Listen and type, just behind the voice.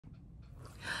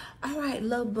All right,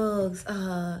 love bugs.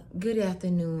 Good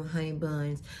afternoon, honey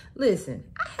buns. Listen,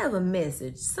 I have a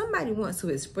message. Somebody wants to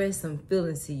express some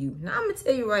feelings to you. Now, I'm going to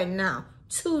tell you right now,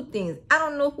 two things. I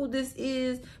don't know who this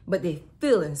is, but they're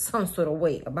feeling some sort of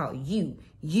way about you.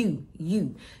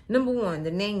 Number one,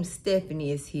 the name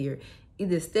Stephanie is here.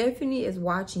 Either Stephanie is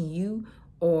watching you,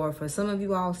 or for some of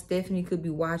you all, Stephanie could be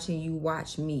watching you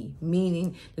watch me,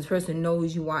 meaning this person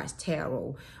knows you watch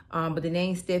tarot. But the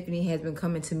name Stephanie has been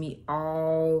coming to me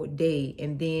all day.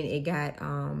 And then it got,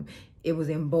 it was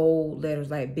in bold letters,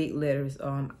 like big letters.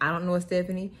 I don't know a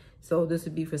Stephanie, so this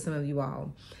would be for some of you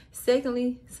all.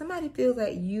 Secondly, somebody feels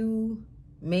like you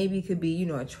maybe could be, you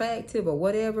know, attractive or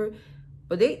whatever,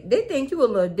 but they think you a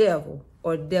little devil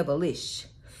or devilish.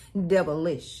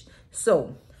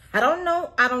 So, I don't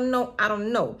know.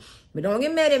 But don't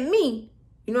get mad at me.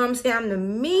 You know what I'm saying? I'm the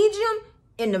medium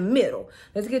in the middle.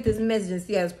 Let's get this message and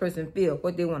see how this person feels,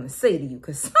 what they want to say to you.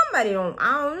 Because somebody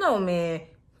I don't know, man.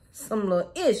 Some little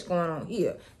ish going on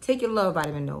here. Take your love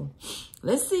vitamin, though.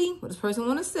 Let's see what this person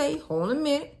want to say. Hold on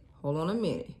a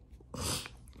minute.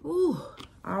 Ooh,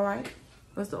 all right.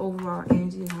 What's the overall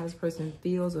energy of how this person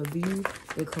feels or views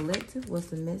the collective? What's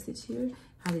the message here?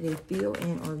 How do they feel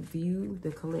and or view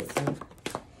the collective?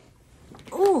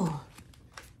 Ooh,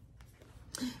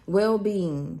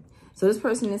 well-being. So this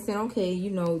person is saying, okay, you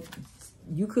know,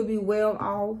 you could be well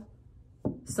off.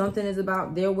 Something is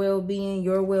about their well-being,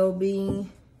 your well-being.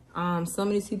 Some of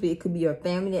these people, it could be your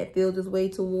family that feels this way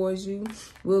towards you.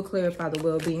 We'll clarify the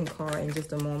well-being card in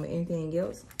just a moment. Anything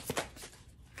else?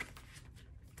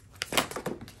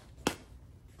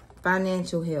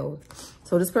 Financial health.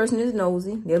 So this person is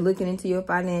nosy. They're looking into your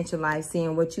financial life,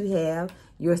 seeing what you have,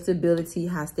 your stability,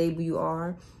 how stable you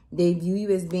are. They view you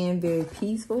as being very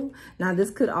peaceful. Now, this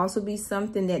could also be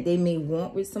something that they may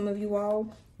want with some of you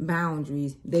all.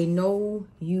 Boundaries. They know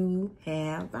you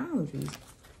have boundaries.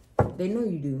 They know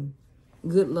you do.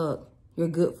 Good luck. Your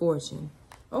good fortune.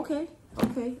 Okay.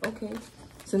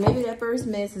 So maybe that first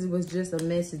message was just a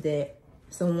message that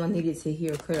someone needed to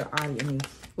hear clear audiently.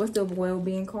 What's the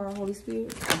well-being card, Holy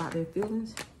Spirit? About their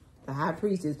feelings? The High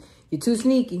Priestess. You're too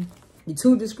sneaky. You're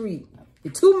too discreet.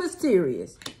 You're too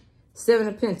mysterious. Seven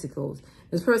of Pentacles.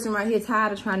 This person right here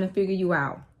tired of trying to figure you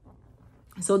out.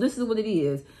 So this is what it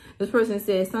is. This person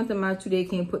says something about you, they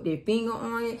can't put their finger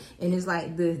on it. And it's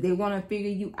like this. They want to figure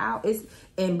you out.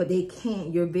 But they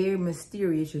can't. You're very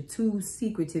mysterious. You're too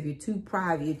secretive. You're too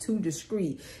private. You're too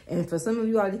discreet. And for some of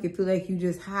you all, they can feel like you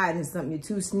just hiding something. You're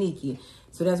too sneaky.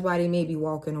 So that's why they may be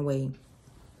walking away.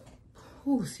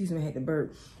 Ooh, excuse me, I had to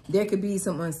burp. There could be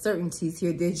some uncertainties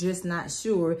here. They're just not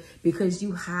sure because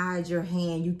you hide your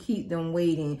hand. You keep them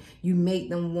waiting. You make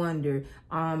them wonder.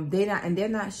 They're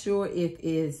not sure if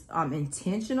it's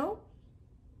intentional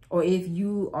or if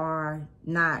you are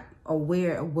not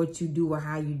aware of what you do or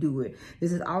how you do it.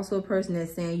 This is also a person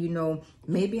that's saying, you know,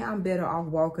 maybe I'm better off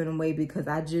walking away because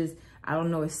I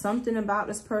don't know. It's something about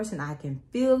this person. I can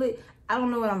feel it. I don't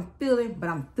know what I'm feeling, but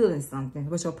I'm feeling something.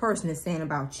 What your person is saying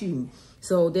about you.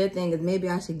 So their thing is maybe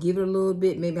I should give it a little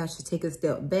bit. Maybe I should take a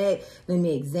step back. Let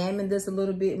me examine this a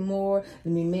little bit more.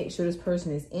 Let me make sure this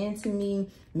person is into me.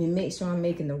 Let me make sure I'm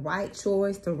making the right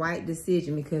choice, the right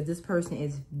decision, because this person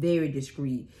is very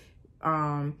discreet.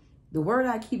 The word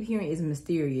I keep hearing is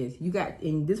mysterious.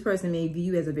 And this person may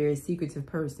view you as a very secretive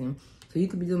person. So you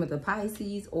could be dealing with a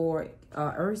Pisces or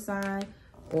earth sign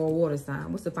or water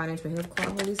sign. What's the financial health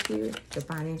card, Holy Spirit? The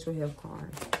financial health card.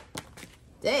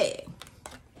 Dang.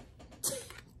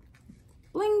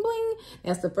 Bling, bling.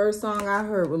 That's the first song I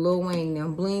heard with Lil Wayne.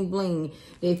 Them bling, bling.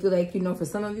 They feel like, you know, for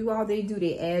some of you all, they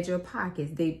add your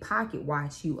pockets. They pocket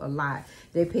watch you a lot.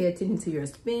 They pay attention to your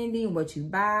spending, what you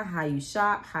buy, how you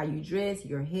shop, how you dress,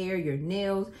 your hair, your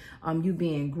nails, you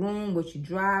being groomed, what you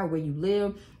drive, where you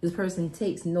live. This person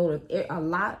takes note of a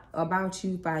lot about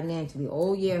you financially.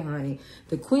 Oh, yeah, honey.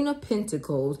 The Queen of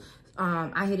Pentacles.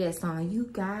 I hear that song, you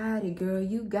got it, girl,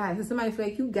 you got it. So somebody feel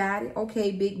like you got it.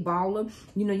 Okay, big baller.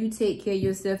 You know, you take care of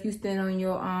yourself. You stand on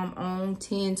your own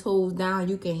 10 toes down.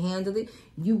 You can handle it.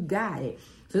 You got it.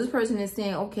 So this person is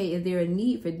saying, okay, is there a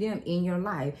need for them in your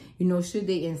life? You know, should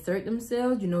they insert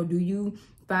themselves? You know, do you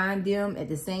find them at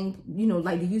the same, you know,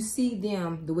 like, do you see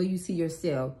them the way you see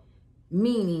yourself?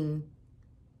 Meaning,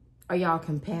 are y'all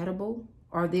compatible?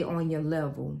 Are they on your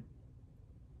level?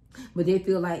 But they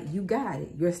feel like you got it.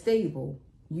 You're stable.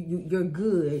 you're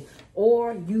good.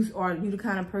 Or you the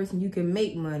kind of person, you can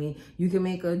make money. You can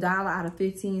make $1 out of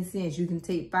 15 cents. You can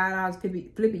take $5,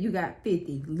 flip it, you got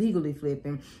 50, legally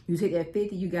flipping. You take that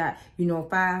 50, you got, you know,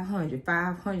 500.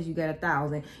 500, you got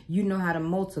 1,000. You know how to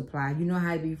multiply. You know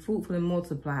how to be fruitful and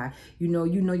multiply. You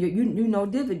know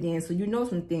dividends, so you know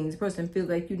some things. The person feels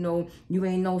like, you know, you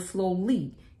ain't no slow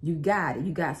leak. You got it.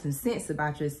 You got some sense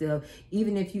about yourself.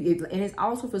 Even and it's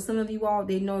also for some of you all,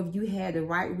 they know if you had the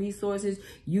right resources,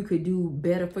 you could do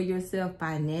better for yourself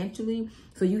financially.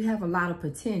 So you have a lot of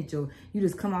potential. You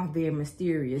just come off very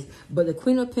mysterious. But the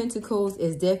Queen of Pentacles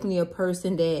is definitely a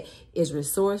person that is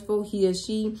resourceful, he or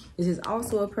she. This is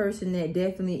also a person that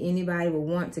definitely anybody would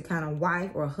want to kind of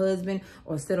wife or husband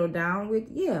or settle down with.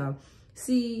 Yeah.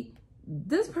 See,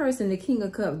 this person, the King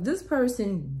of Cups, this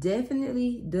person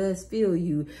definitely does feel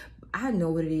you. I know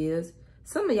what it is.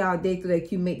 Some of y'all, they feel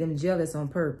like you make them jealous on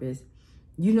purpose.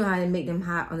 You know how to make them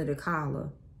hot under the collar.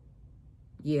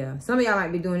 Yeah, some of y'all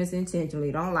might be doing this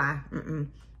intentionally. Don't lie.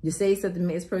 You say something to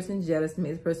make this person jealous, to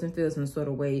make this person feel some sort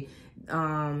of way.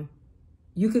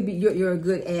 You could be, you're a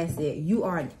good asset. You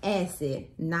are an asset,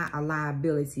 not a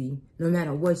liability, no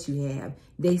matter what you have.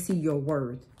 They see your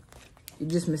worth. You're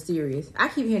just mysterious. I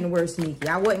keep hearing the word sneaky.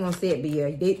 I wasn't going to say it, but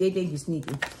yeah, they think you're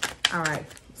sneaky. All right.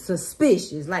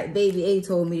 Suspicious. Like Baby A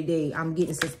told me today, I'm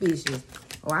getting suspicious.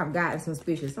 Or I've gotten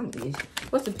suspicious.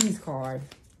 What's the peace card?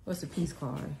 What's the peace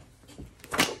card?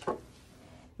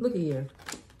 Look at here.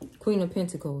 Queen of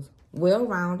Pentacles.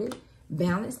 Well-rounded.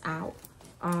 Balanced out.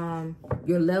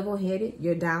 You're level-headed.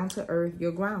 You're down to earth.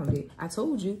 You're grounded. I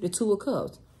told you, the Two of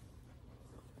Cups.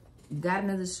 Got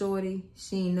another shorty.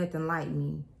 She ain't nothing like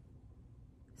me.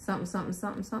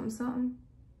 Something.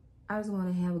 I just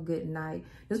want to have a good night.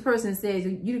 This person says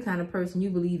you're the kind of person, you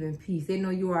believe in peace. They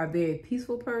know you are a very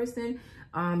peaceful person.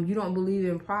 You don't believe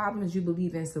in problems. You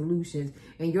believe in solutions.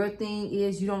 And your thing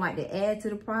is you don't like to add to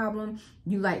the problem.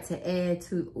 You like to add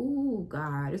to, oh,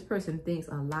 God, this person thinks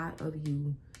a lot of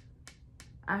you.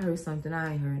 I heard something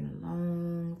I ain't heard in a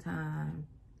long time.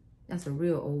 That's a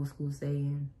real old school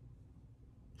saying.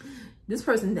 This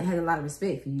person has a lot of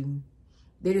respect for you.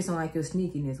 They just don't like your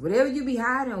sneakiness. Whatever you be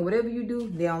hiding or whatever you do,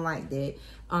 they don't like that.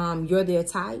 You're their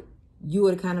type. You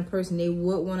are the kind of person they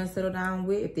would want to settle down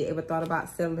with if they ever thought about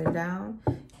settling down.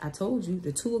 I told you,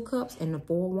 the Two of Cups and the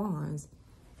Four of Wands.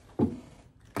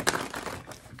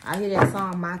 I hear that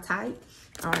song, My Type.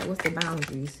 All right, what's the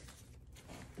boundaries?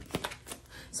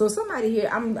 So somebody here,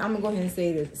 I'm going to go ahead and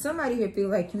say this. Somebody here feel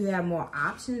like you have more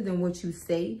options than what you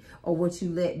say or what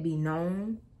you let be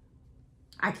known.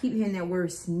 I keep hearing that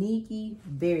word sneaky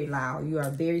very loud. You are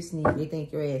very sneaky. They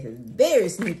think your ass is very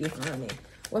sneaky, honey.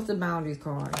 What's the boundaries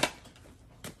card?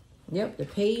 Yep, the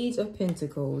Page of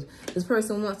Pentacles. This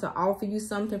person wants to offer you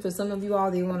something. For some of you all,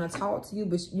 they want to talk to you,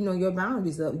 but you know your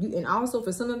boundaries up. And also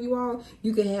for some of you all,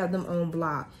 you can have them on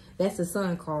block. That's the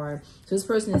Sun card. So this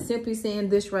person is simply saying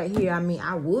this right here. I mean,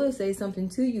 I would say something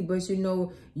to you, but you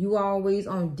know, you always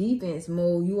on defense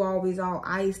mode. You always all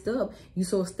iced up. You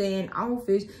so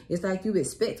standoffish. It's like you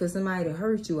expect for somebody to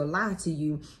hurt you or lie to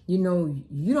you. You know,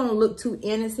 you don't look too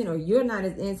innocent, or you're not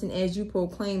as innocent as you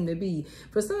proclaim to be.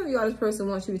 For some of y'all, this person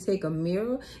wants you to take a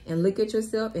mirror and look at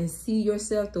yourself and see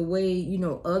yourself the way, you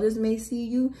know, others may see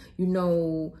you. You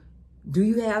know, do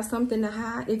you have something to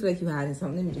hide? They feel like you're hiding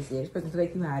something. Let me just say it. This person feel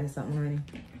like you're hiding something, honey.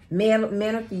 Man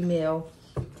or female.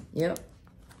 Yep.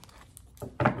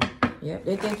 Yep.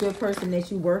 They think you're a person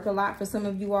that you work a lot. For some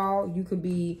of you all, you could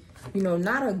be, you know,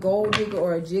 not a gold digger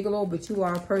or a gigolo, but you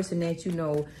are a person that, you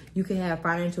know, you can have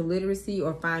financial literacy,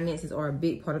 or finances are a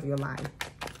big part of your life.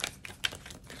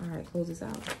 All right, close this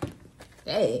out.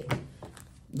 Hey,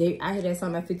 I heard that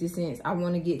song by 50 Cent. I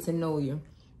want to get to know you.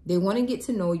 They want to get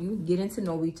to know you, getting to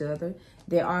know each other.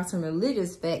 There are some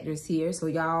religious factors here, so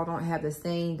y'all don't have the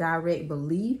same direct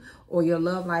belief, or your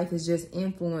love life is just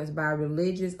influenced by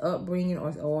religious upbringing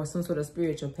or some sort of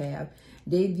spiritual path.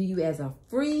 They view you as a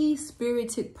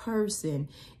free-spirited person.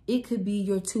 It could be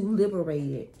you're too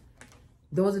liberated.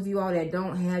 Those of you all that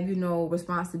don't have, you know,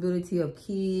 responsibility of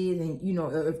kids, and, you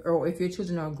know, or if your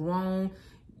children are grown,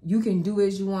 you can do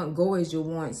as you want, go as you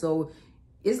want. So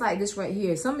it's like this right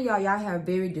here. Some of y'all have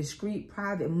very discreet,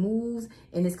 private moves,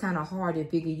 and it's kind of hard to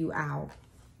figure you out.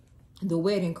 The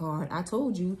Wedding card. I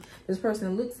told you, this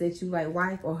person looks at you like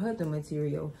wife or husband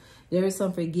material. There is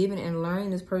some forgiving and learning.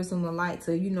 This person would like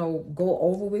to, you know, go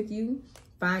over with you.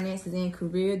 Finances and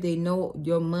career. They know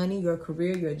your money, your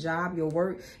career, your job, your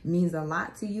work means a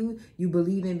lot to you. You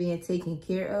believe in being taken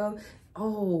care of.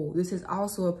 Oh, this is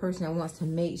also a person that wants to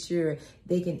make sure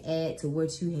they can add to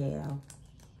what you have.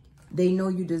 They know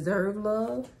you deserve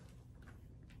love.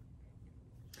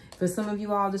 For some of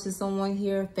you all, this is someone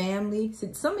here, family.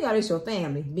 Some of y'all, this your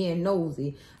family, being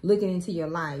nosy, looking into your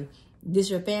life. This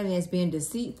your family that's being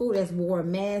deceitful, that's wore a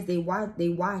mask. They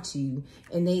watch you,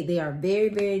 and they are very,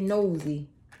 very nosy.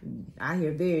 I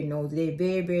hear very nosy. They're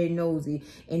very, very nosy,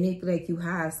 and they feel like you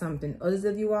hide something. Others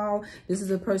of you all, this is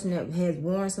a person that has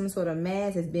worn some sort of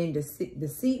mask, has been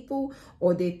deceitful,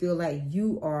 or they feel like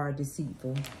you are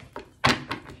deceitful.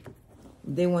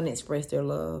 They want to express their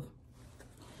love.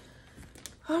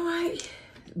 All right.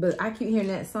 But I keep hearing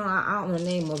that song. I don't know the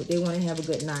name of it. They want to have a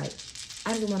good night.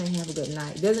 I just want to have a good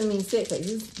night. Doesn't mean sex. Like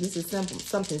this is simple,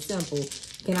 something simple.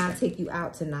 Can I take you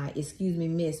out tonight? Excuse me,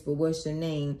 miss, but what's your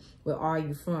name? Where are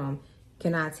you from?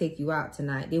 Can I take you out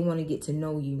tonight? They want to get to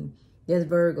know you. There's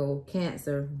Virgo,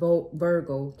 Cancer,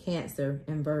 Virgo, Cancer,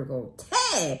 and Virgo.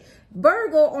 Tag!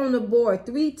 Virgo on the board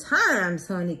 3 times,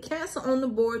 honey. Cancer on the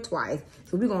board twice.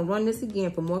 So we're going to run this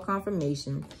again for more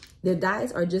confirmation. The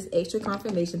dice are just extra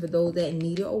confirmation for those that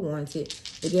need it or want it.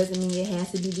 It doesn't mean it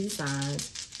has to be these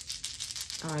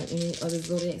signs. All right, any other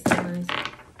zodiac signs?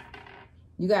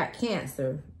 You got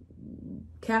Cancer,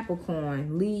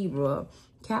 Capricorn, Libra,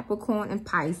 Capricorn, and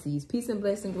Pisces. Peace and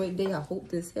blessing, great day. I hope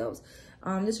this helps.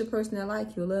 This is your person that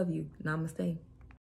like you, love you. Namaste.